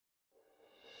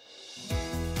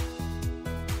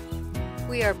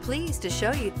We are pleased to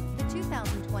show you the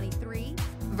 2023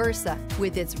 Versa.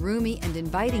 With its roomy and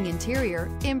inviting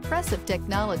interior, impressive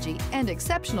technology, and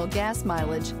exceptional gas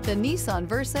mileage, the Nissan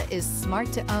Versa is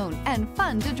smart to own and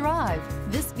fun to drive.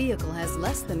 This vehicle has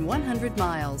less than 100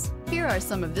 miles. Here are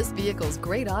some of this vehicle's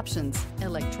great options: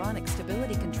 electronic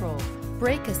stability control,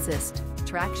 brake assist,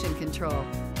 traction control,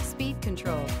 speed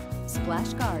control,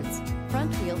 splash guards,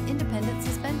 front wheel independent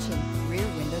suspension, rear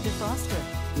window defroster,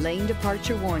 lane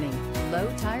departure warning,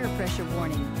 low tire pressure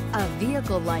warning. A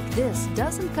vehicle like this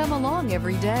doesn't come along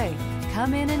every day.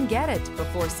 Come in and get it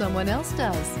before someone else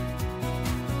does.